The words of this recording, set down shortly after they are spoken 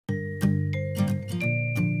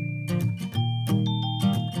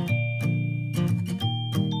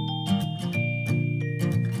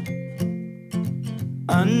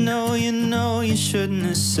know you shouldn't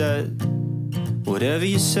have said whatever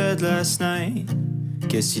you said last night.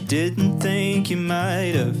 Guess you didn't think you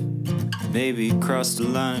might have maybe crossed the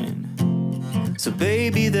line. So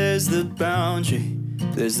baby, there's the boundary,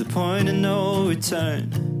 there's the point of no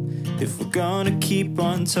return. If we're gonna keep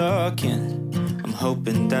on talking, I'm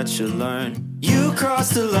hoping that you'll learn. You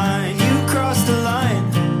crossed the line, you crossed the line,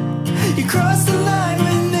 you crossed the line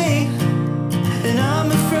with me, and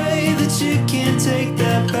I'm afraid that you can't take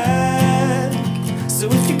that back. So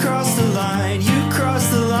if you cross the line, you cross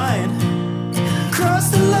the line, cross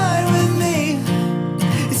the line with me,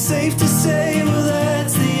 it's safe to say, well,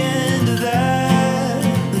 that's the end of that.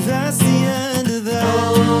 That's the end of that.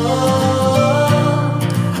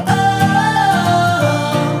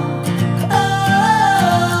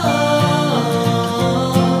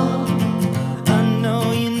 I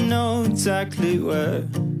know you know exactly where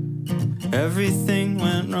everything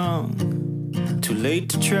went wrong. Too late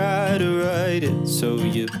to try to right it, so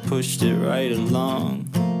you pushed it right along.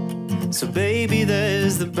 So baby,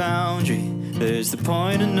 there's the boundary, there's the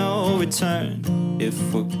point of no return. If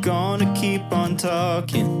we're gonna keep on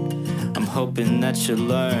talking, I'm hoping that you'll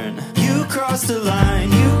learn. You crossed the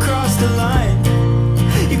line, you crossed the line,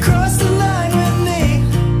 you crossed the line.